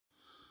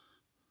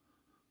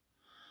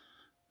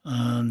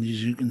And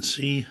as you can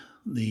see,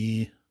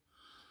 the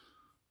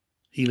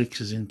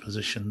helix is in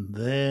position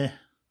there.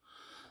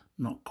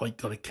 Not quite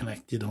got it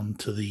connected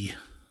onto the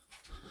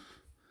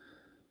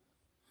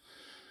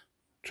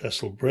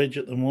trestle bridge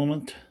at the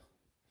moment,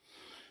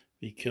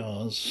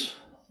 because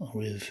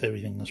with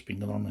everything that's been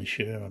going on this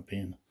year, I've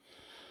been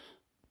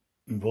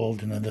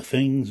involved in other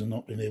things and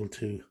not been able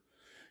to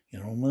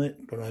get on with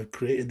it. But I've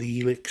created the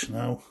helix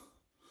now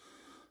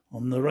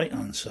on the right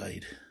hand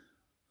side,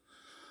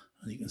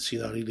 and you can see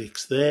that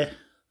helix there,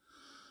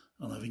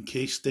 and I've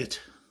encased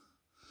it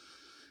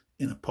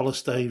in a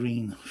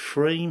polystyrene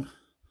frame,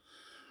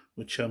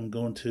 which I'm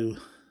going to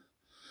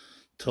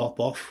top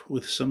off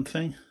with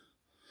something.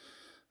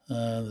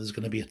 There's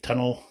going to be a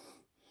tunnel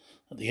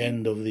at the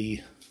end of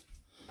the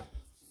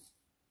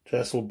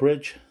trestle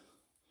bridge,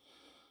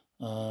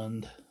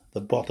 and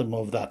the bottom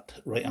of that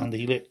right hand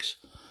helix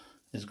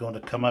is going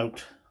to come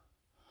out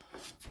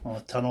on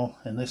a tunnel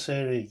in this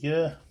area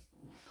here,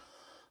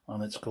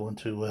 and it's going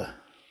to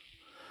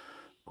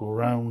go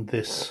around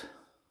this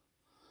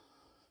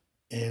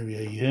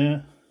area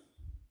here,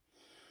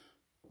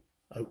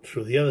 out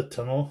through the other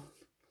tunnel,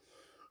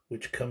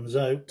 which comes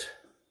out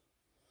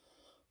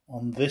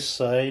on this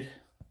side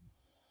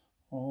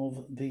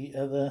of the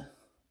other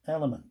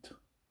element.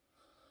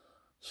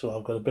 So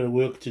I've got a bit of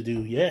work to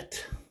do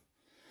yet.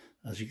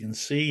 As you can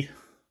see,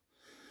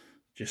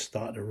 just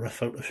started to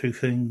rough out a few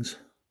things.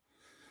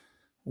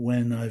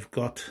 When I've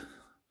got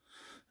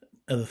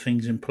other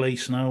things in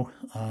place now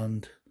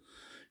and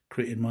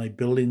created my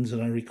buildings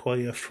that I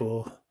require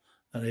for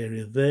that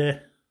area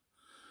there,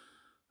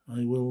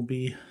 I will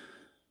be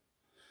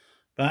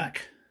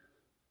back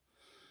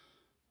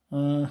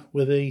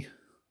with a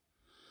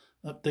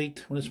update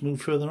when it's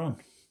moved further on.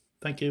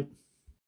 Thank you.